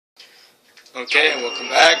Okay, and welcome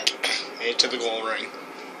back to the gold ring.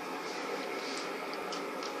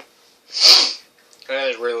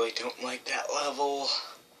 I really don't like that level.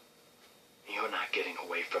 You're not getting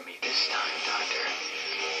away from me this time, Doctor.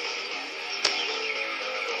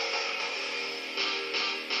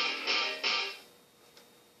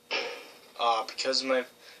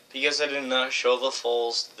 Because I did not show the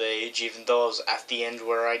full stage, even though I was at the end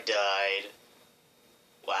where I died.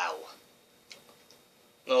 Wow.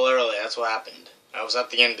 No, literally, that's what happened. I was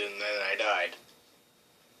at the end and then I died.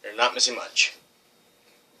 You're not missing much.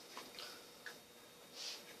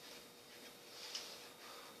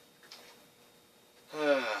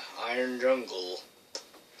 Iron Jungle.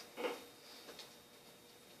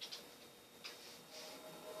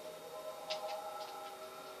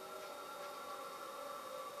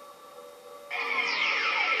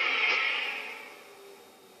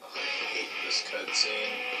 I hate this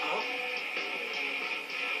cutscene. Huh?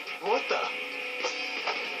 What the?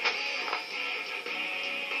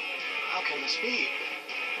 How can this be?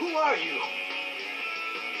 Who are you?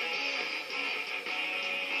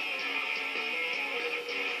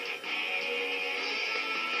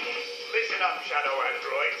 Listen up, Shadow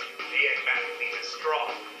Androids. The Eggman fleet is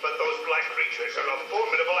strong, but those black creatures are a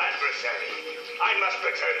formidable adversary. I must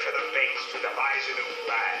return to the base to devise a new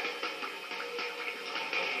plan.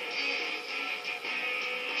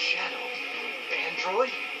 Shadow?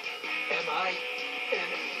 Android? Am I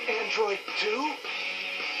an android too?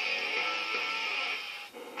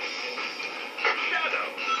 Shadow,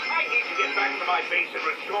 I need to get back to my base and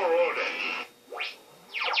restore order.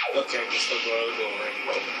 Okay, just look where the gold ring.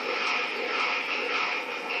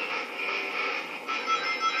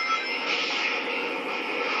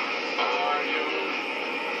 Are you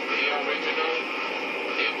the original?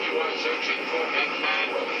 If you are searching for Eggman,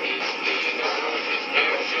 he's leading aboard his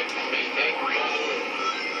airship, the Egg Balloon.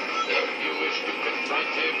 If you wish to confront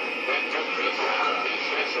him, then complete his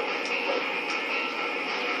vessel.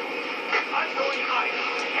 I'm going higher.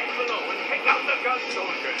 Head below and take out the gun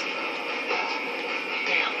soldiers.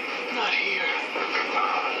 Damn, not here.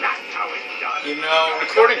 That's how it's done. You know,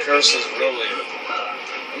 recording curses really...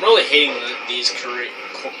 I'm really hating these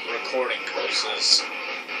recording curses.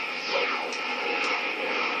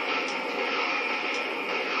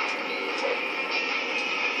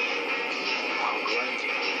 While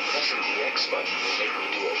grinding, pressing the X button will make me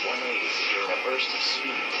do a 180 during a burst of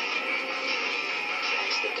speed.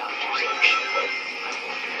 That's the doctor's airship. I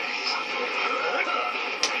wonder if he's on board.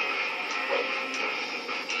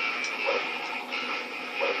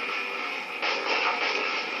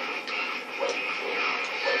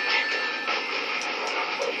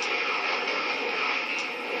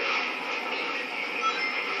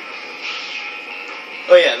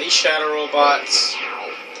 Oh yeah, these shadow robots,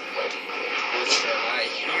 which are not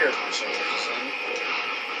here for some reason.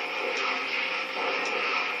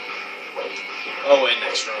 Oh wait,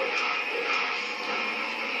 next row.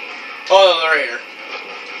 Oh, they're here.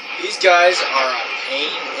 These guys are a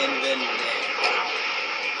pain in the neck.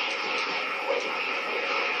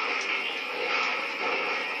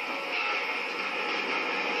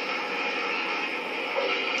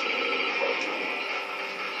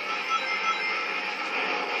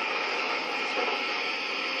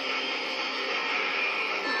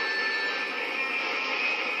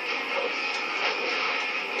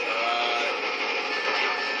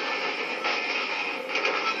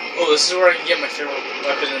 Oh, this is where I can get my favorite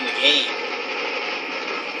weapon in the game.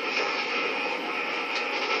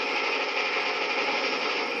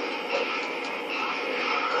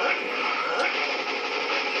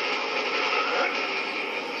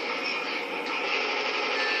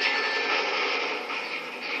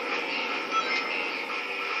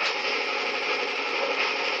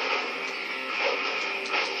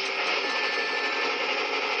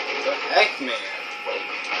 The heck, man?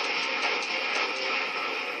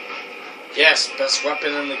 Yes, best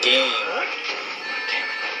weapon in the game.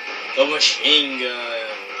 The machine gun.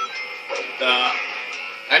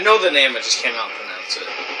 I know the name, I just cannot pronounce it.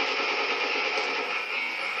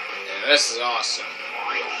 And this is awesome.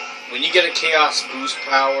 When you get a chaos boost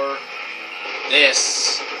power,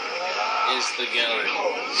 this is the gun.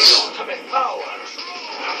 Ultimate power.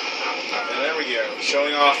 And there we go,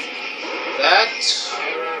 showing off that.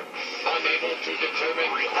 Error. Unable to determine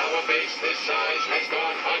how a base this size has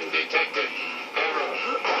gone undetected. Error.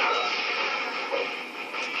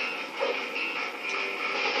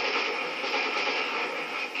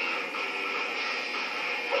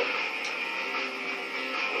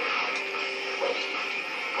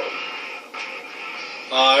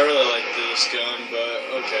 I really like this gun, but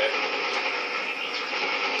okay.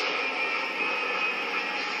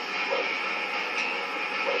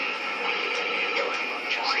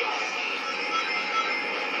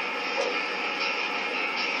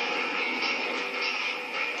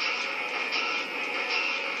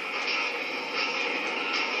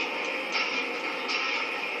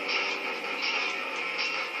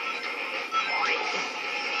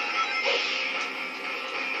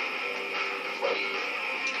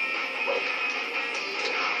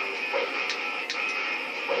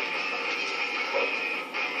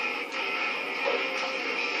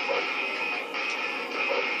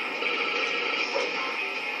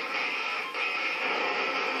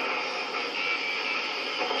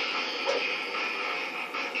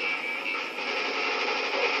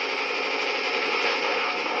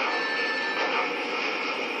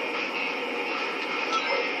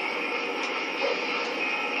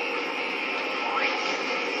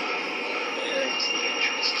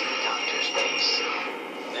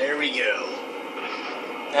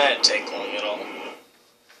 That didn't take long at all.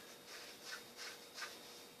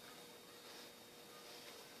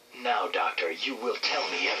 Now, Doctor, you will tell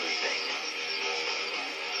me everything.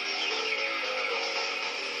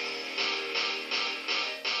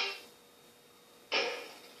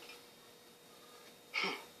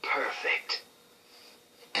 Perfect.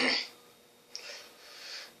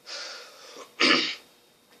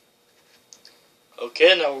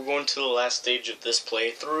 Okay, now we're going to the last stage of this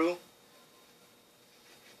playthrough.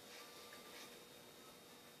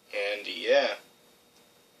 And yeah.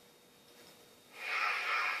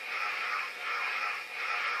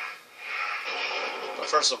 But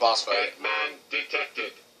first, the boss fight. Eggman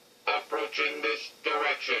detected. Approaching this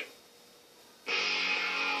direction.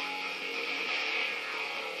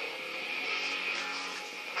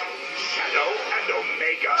 Shadow and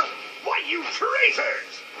Omega? Why, you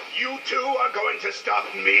traitors! You two are going to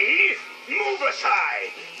stop me? Move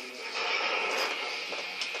aside!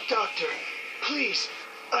 Doctor, please,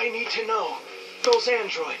 I need to know. Those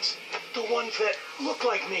androids, the ones that look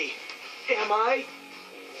like me, am I?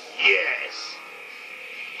 Yes.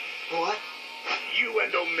 What? You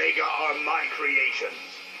and Omega are my creations.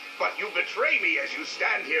 But you betray me as you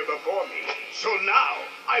stand here before me. So now,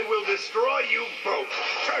 I will destroy you both,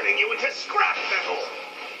 turning you into scrap metal.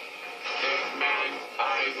 Eggman,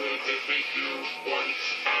 I will defeat you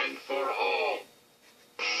once and for all.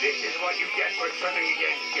 This is what you get for turning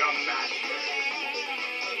against your master.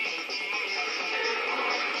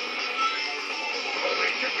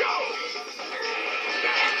 Where'd you go?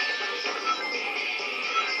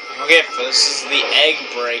 Okay, this is the Egg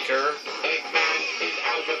Breaker. Eggman is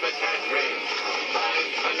out of attack range. Find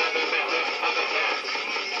another method of attack.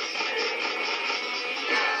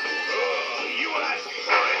 You asked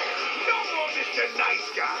for it. No more Mr. Nice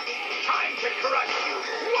Guy. Time to crush you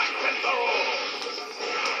once and for all.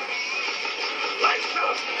 Lights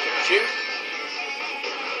up! Shoot.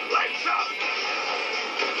 Lights up!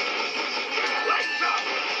 Lights up!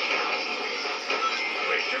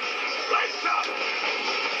 Richard, lights up!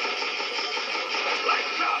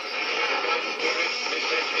 Lights up!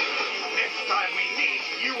 Next time we meet,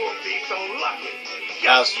 you won't be so lucky.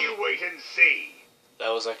 Just you wait and see. That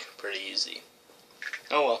was like pretty easy.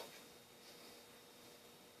 Oh well.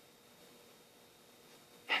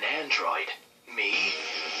 An android? Me?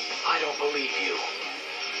 I don't believe you.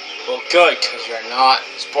 Well, good, because you're not.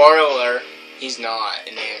 Spoiler, he's not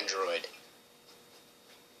an android.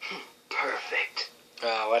 Perfect.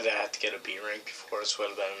 Why did I have to get a B rank before? This would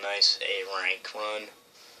have been a nice A rank run.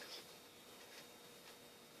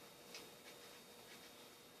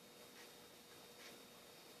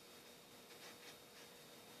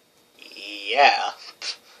 Yeah.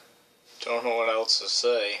 Don't know what else to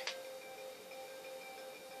say.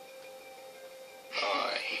 Oh,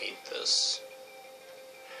 I hate this.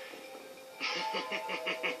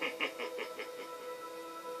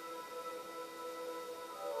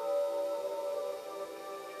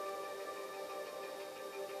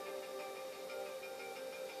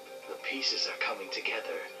 The pieces are coming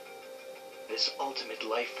together. This ultimate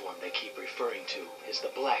life form they keep referring to is the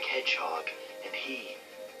Black Hedgehog, and he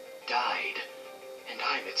died, and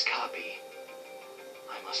I'm its copy.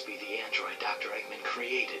 I must be the android Dr. Eggman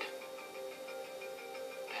created.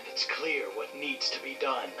 Then it's clear what needs to be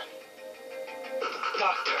done.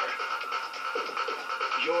 Doctor,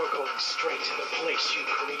 you're going straight to the place you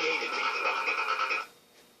created me from.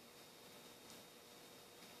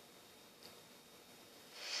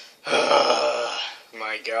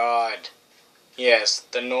 My god. Yes,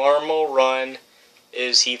 the normal run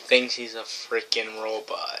is he thinks he's a freaking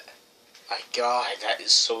robot. My god, that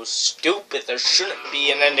is so stupid. There shouldn't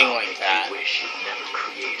be an ending like that. I wish you'd never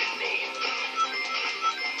created me.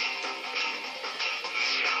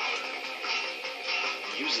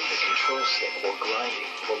 Using the control stick or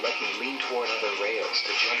grinding will let me lean toward other rails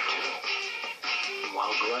to jump to.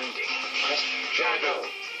 While grinding, press Shadow,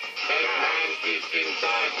 Eggman is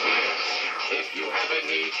inside here. If you have a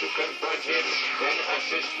need to confront him, then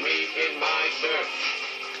assist me in my search.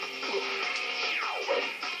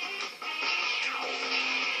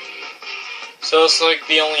 So it's like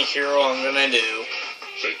the only hero I'm gonna do.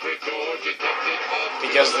 Secret door detected.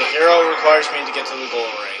 Because the hero requires me to get to the goal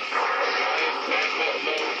ring.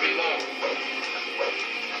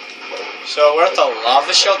 So we're at the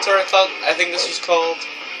lava shelter, I think this was called.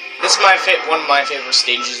 This is one of my favorite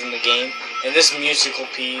stages in the game, and this musical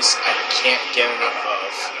piece I can't get enough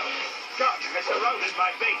of. Dark has surrounded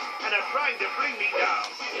my base and are trying to bring me down.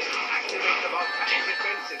 Activate the volcanic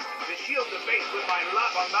defense system to shield the base with my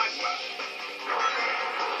lava magma.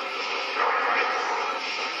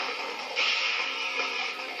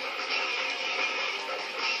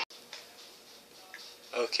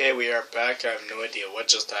 Okay, we are back. I have no idea what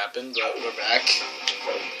just happened, but we're back.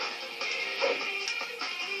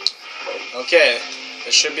 Okay,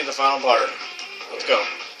 this should be the final part. Let's go.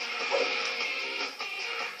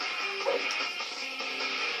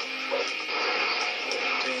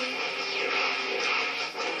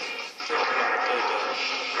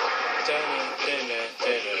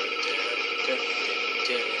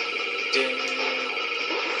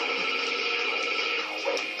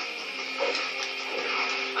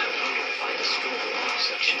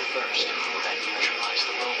 Section first. Will that neutralize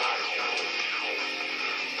the robot?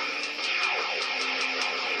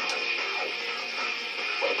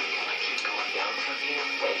 Can I keep going down from here?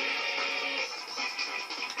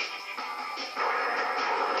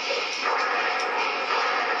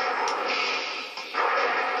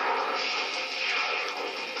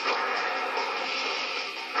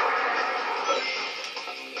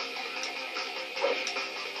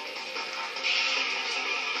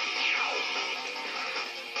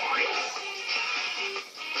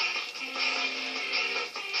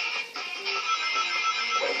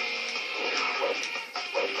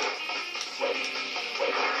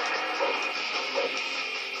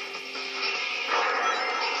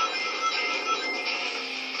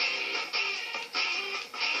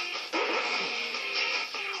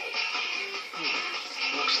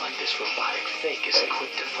 Looks like this robotic fake is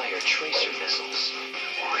equipped to fire tracer missiles.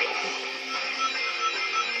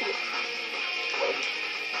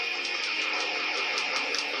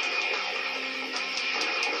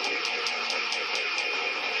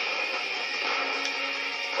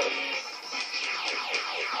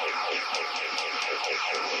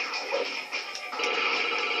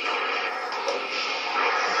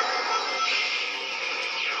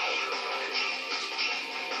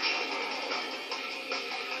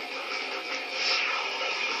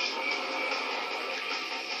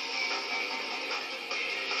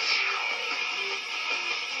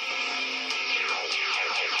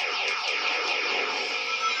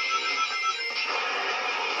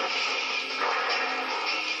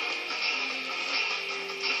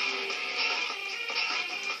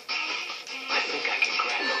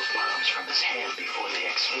 From his hand before they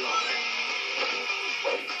explode.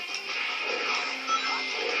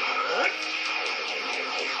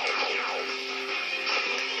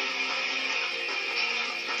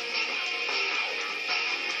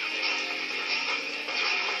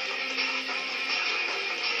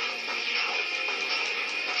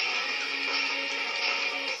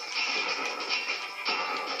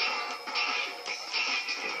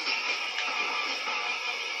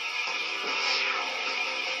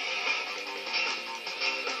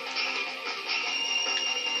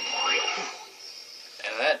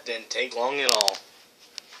 That didn't take long at all.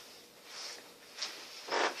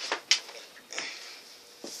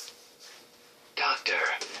 Doctor,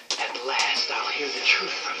 at last I'll hear the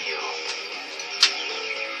truth from you.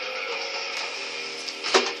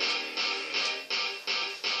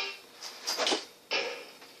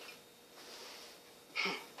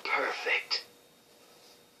 Perfect.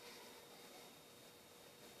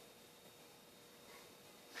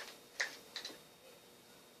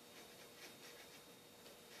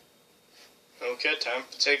 Okay, time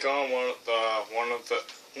to take on one of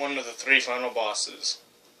the three final bosses.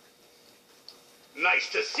 Nice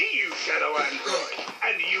to see you, Shadow Android.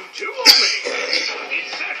 And you too, Omega. It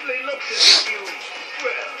certainly looks as if you've,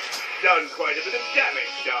 well, done quite a bit of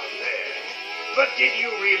damage down there. But did you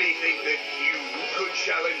really think that you could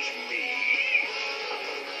challenge me?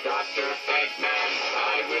 Dr. Eggman,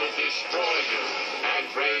 I will destroy you and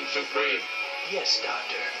reign supreme. Yes,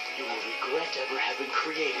 Doctor. You will regret ever having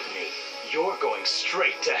created me. You're going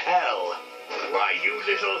straight to hell. Why, you're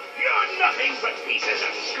nothing but pieces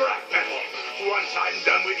of scrap metal. Once I'm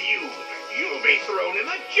done with you, you'll be thrown in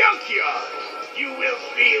the junkyard. You will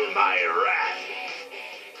feel my wrath.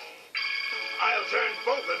 I'll turn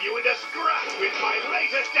both of you into scrap with my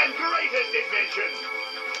latest and greatest invention.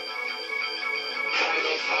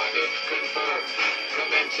 Final target confirmed.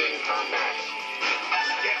 Commencing combat.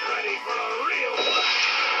 Get ready for a real blast.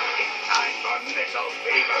 It's time for missile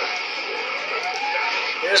fever.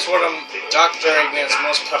 Here's one of Dr. Eggman's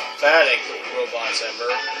most pathetic robots ever.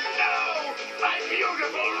 No! My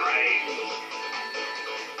beautiful rings!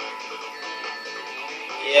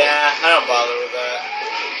 Yeah, I don't bother with that.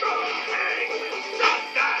 Hey, stop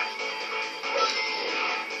that!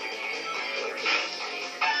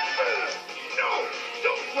 No!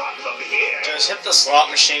 Don't drop them here! Just hit the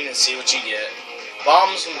slot machine and see what you get.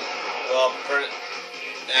 Bombs, well,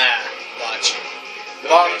 watch.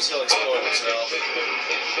 Bombs, he'll explode himself.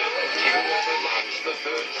 The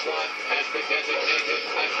third slot has been designated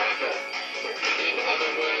attacker. In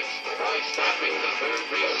other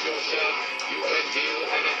yourself, you can deal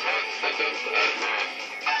an attack against Eggman.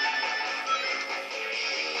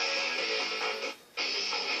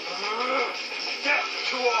 Death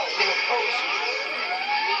to all who oppose me.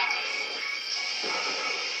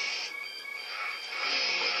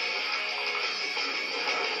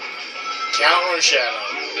 Counter Shadow.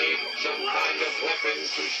 You need some kind of weapon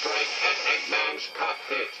to strike at Eggman's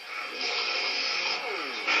cockpit.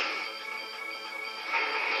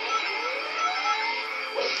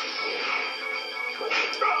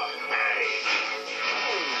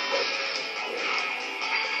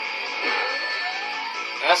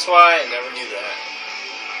 That's why I never do that.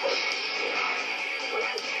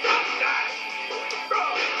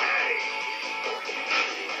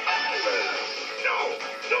 No,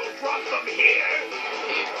 don't drop them here.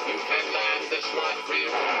 If you can land the slot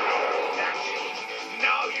reel, That's it.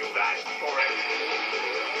 Now you've asked for it.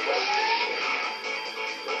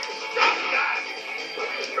 Stop that!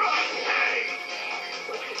 Hey!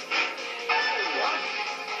 What?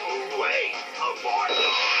 Wait! Abort!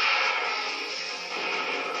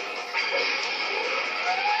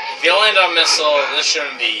 If you land on missile, this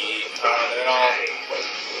shouldn't be hard at all.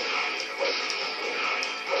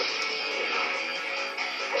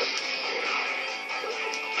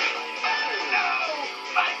 No!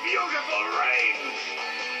 My beautiful ring!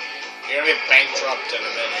 You're gonna be bankrupt in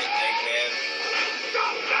a minute, Eggman.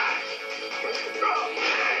 Stop that!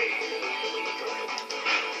 Hey!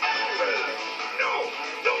 No!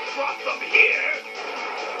 Don't drop them here!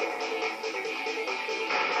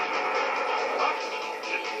 What?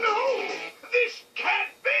 No! This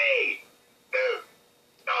can't be!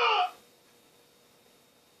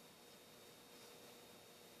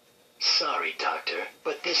 Sorry, Doctor,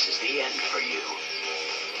 but this is the end for you.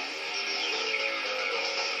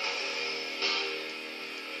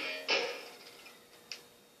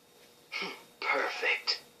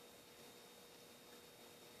 Perfect.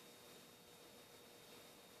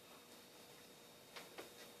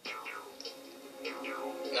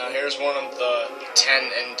 Now here's one of the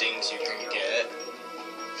 10 endings you can get.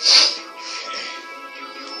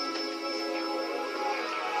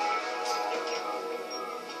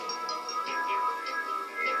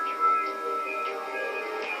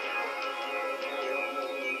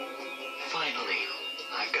 Finally,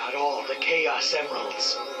 I've got all the Chaos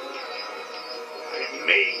Emeralds. I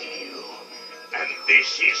made you, and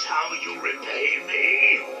this is how you repay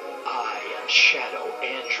me? I am Shadow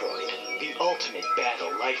Android, the ultimate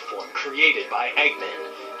battle life form created by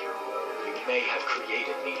Eggman. You may have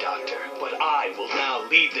created me, Doctor, but I will now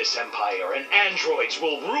lead this empire and androids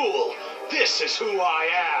will rule. This is who I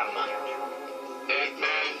am.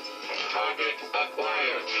 Eggman, target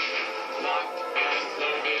acquired. Locked and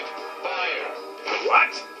loaded, fire.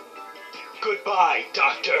 What? Goodbye,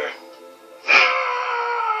 Doctor.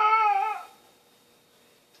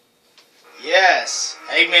 Yes,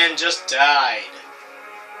 Eggman just died.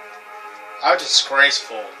 How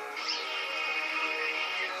disgraceful.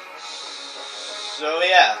 So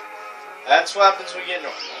yeah, that's what happens when we get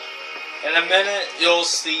normal. In a minute, you'll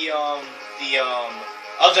see the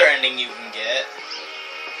other ending you can get.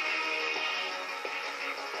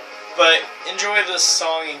 But enjoy this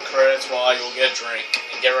song and credits while you'll get a drink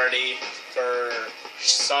and get ready for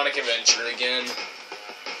Sonic Adventure again.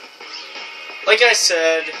 Like I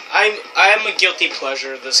said, I am a guilty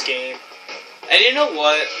pleasure of this game. And you know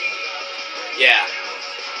what? Yeah.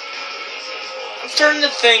 I'm starting to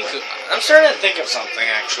think of something,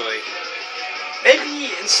 actually.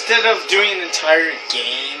 Maybe instead of doing an entire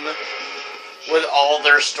game with all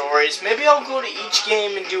their stories, maybe I'll go to each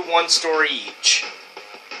game and do one story each.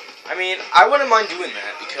 I mean, I wouldn't mind doing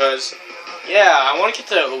that because, yeah, I want to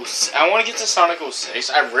get to Sonic 06.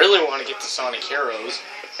 I really want to get to Sonic Heroes,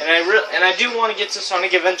 and I do want to get to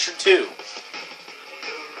Sonic Adventure 2.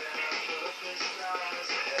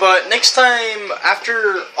 But next time,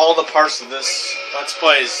 after all the parts of this Let's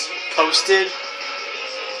Play is posted,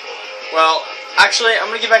 well, actually, I'm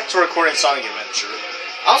gonna get back to recording Sonic Adventure.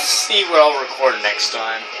 I'll see what I'll record next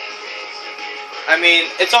time. I mean,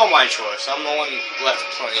 it's all my choice. I'm the one left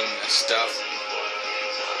playing this stuff.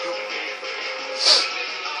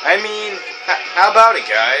 I mean, how about it,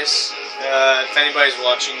 guys? If anybody's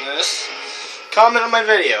watching this, comment on my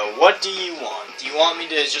video. What do you want? Do you want me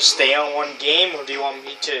to just stay on one game, or do you want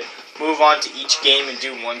me to move on to each game and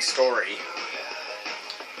do one story?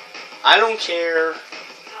 I don't care.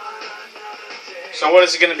 So what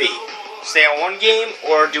is it going to be? Stay on one game,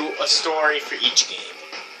 or do a story for each game?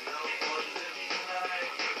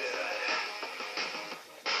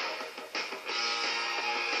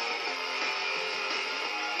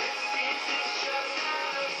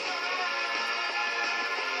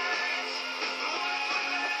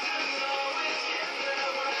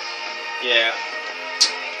 Yeah.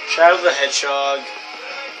 Shadow the Hedgehog.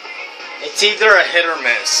 It's either a hit or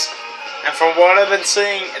miss. And from what I've been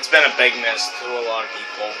seeing, it's been a big miss to a lot of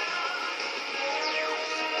people.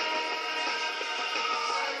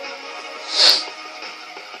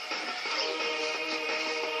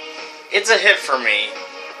 It's a hit for me.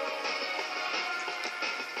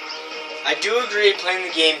 I do agree playing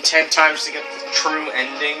the game 10 times to get the true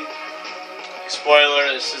ending.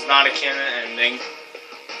 Spoiler, this is not a canon ending.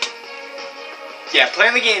 Yeah,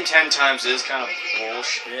 playing the game 10 times is kind of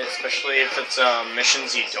bullshit, especially if it's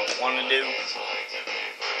missions you don't want to do.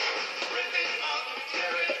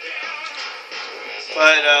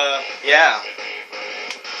 But, yeah.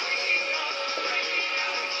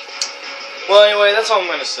 Well, anyway, that's all I'm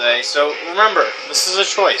going to say. So, remember, this is a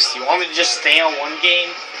choice. Do you want me to just stay on one game,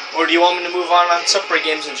 or do you want me to move on separate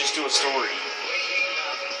games and just do a story?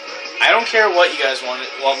 I don't care what you guys want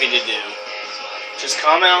me to do. Just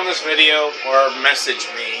comment on this video or message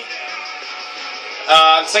me.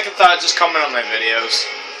 On second thought, just comment on my videos.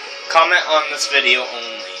 Comment on this video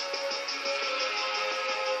only.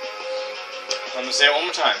 I'm going to say it one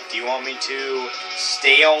more time. Do you want me to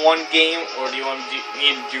stay on one game, or do you want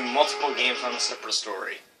me to do multiple games on a separate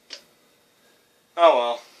story? Oh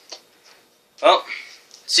well. Well,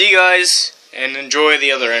 see you guys, and enjoy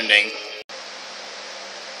the other ending.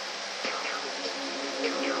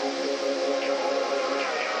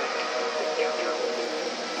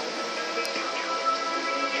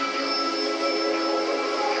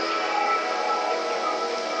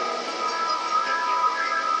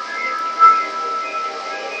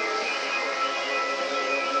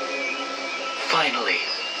 Finally,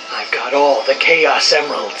 I've got all the Chaos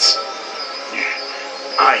Emeralds.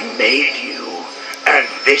 I made you, and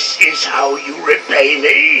this is how you repay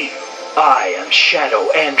me? I am Shadow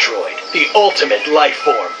Android, the ultimate life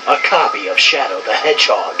form, a copy of Shadow the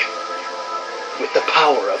Hedgehog. With the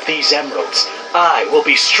power of these emeralds, I will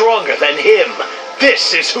be stronger than him.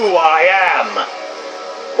 This is who I am.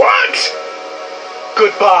 What?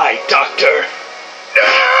 Goodbye, Doctor.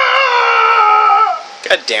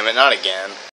 God damn it, not again.